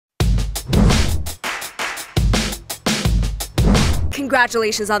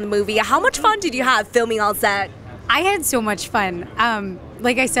congratulations on the movie. How much fun did you have filming on set? I had so much fun.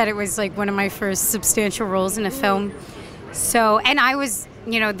 Like I said, it was like one of my first substantial roles in a film. So, and I was,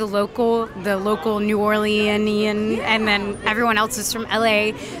 you know, the local New Orleanian, and then everyone else was from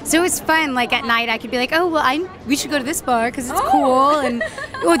LA. So it was fun. Like at night, I could be like, oh, well, we should go to this bar because it's cool, and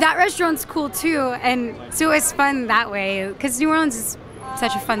oh, that restaurant's cool too. And so it was fun that way because New Orleans is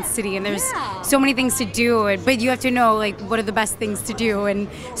such a fun city, and there's so many things to do, but you have to know like what are the best things to do, and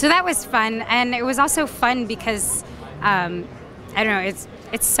so that was fun. And it was also fun because I don't know,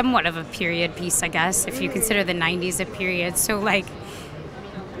 it's somewhat of a period piece, I guess, if you consider the 90s a period. So like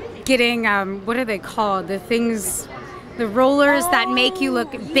getting what are they called, the things, the rollers that make you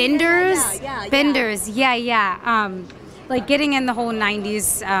look, benders. Like getting in the whole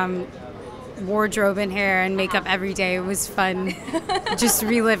 90s wardrobe and hair and makeup every day was fun. Just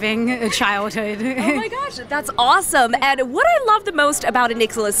reliving a childhood. Oh my gosh, that's awesome. And what I love the most about a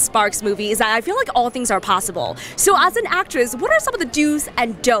Nicholas Sparks movie is that I feel like all things are possible. So as an actress, what are some of the do's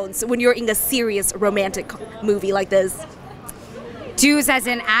and don'ts when you're in a serious romantic movie like this? Do's as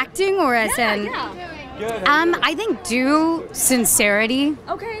in acting or as in? I think do sincerity.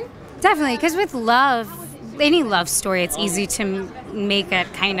 Okay. Definitely, because with love, any love story, it's easy to make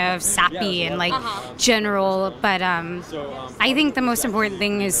it kind of sappy and like general, but I think the most important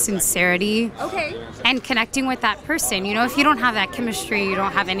thing is sincerity. Okay. And connecting with that person. You know, if you don't have that chemistry, you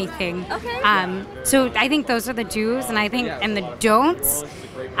don't have anything. Okay. So I think those are the do's, and I think and the don'ts.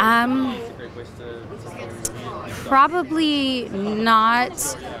 Probably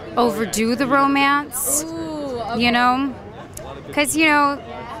not overdo the romance. Ooh, okay. You know, because you know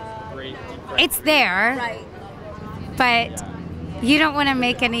it's there. Right. But you don't want to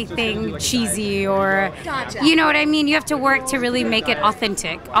make anything cheesy or, Gotcha. You know what I mean? You have to work to really make it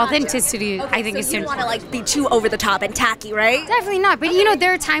authentic. Gotcha. Authenticity, Okay, I think, is you don't important. want to like be too over the top and tacky, right? Definitely not. But you know,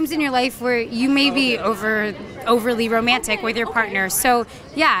 there are times in your life where you may be overly romantic with your partner. So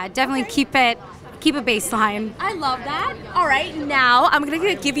yeah, definitely keep a baseline. I love that. All right, now I'm going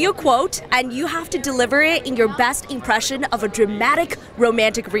to give you a quote, and you have to deliver it in your best impression of a dramatic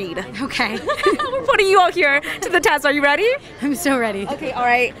romantic read. Okay. We're putting you out here to the test. Are you ready? I'm so ready. Okay, all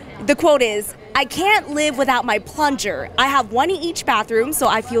right. The quote is, "I can't live without my plunger. I have one in each bathroom, so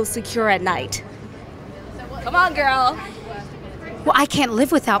I feel secure at night." Come on, girl. Well, I can't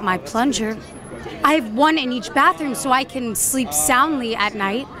live without my plunger. I have one in each bathroom, so I can sleep soundly at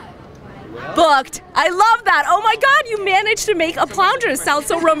night. Booked. I love that. Oh my God, you managed to make a plunger sound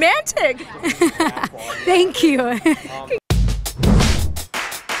so romantic. Thank you.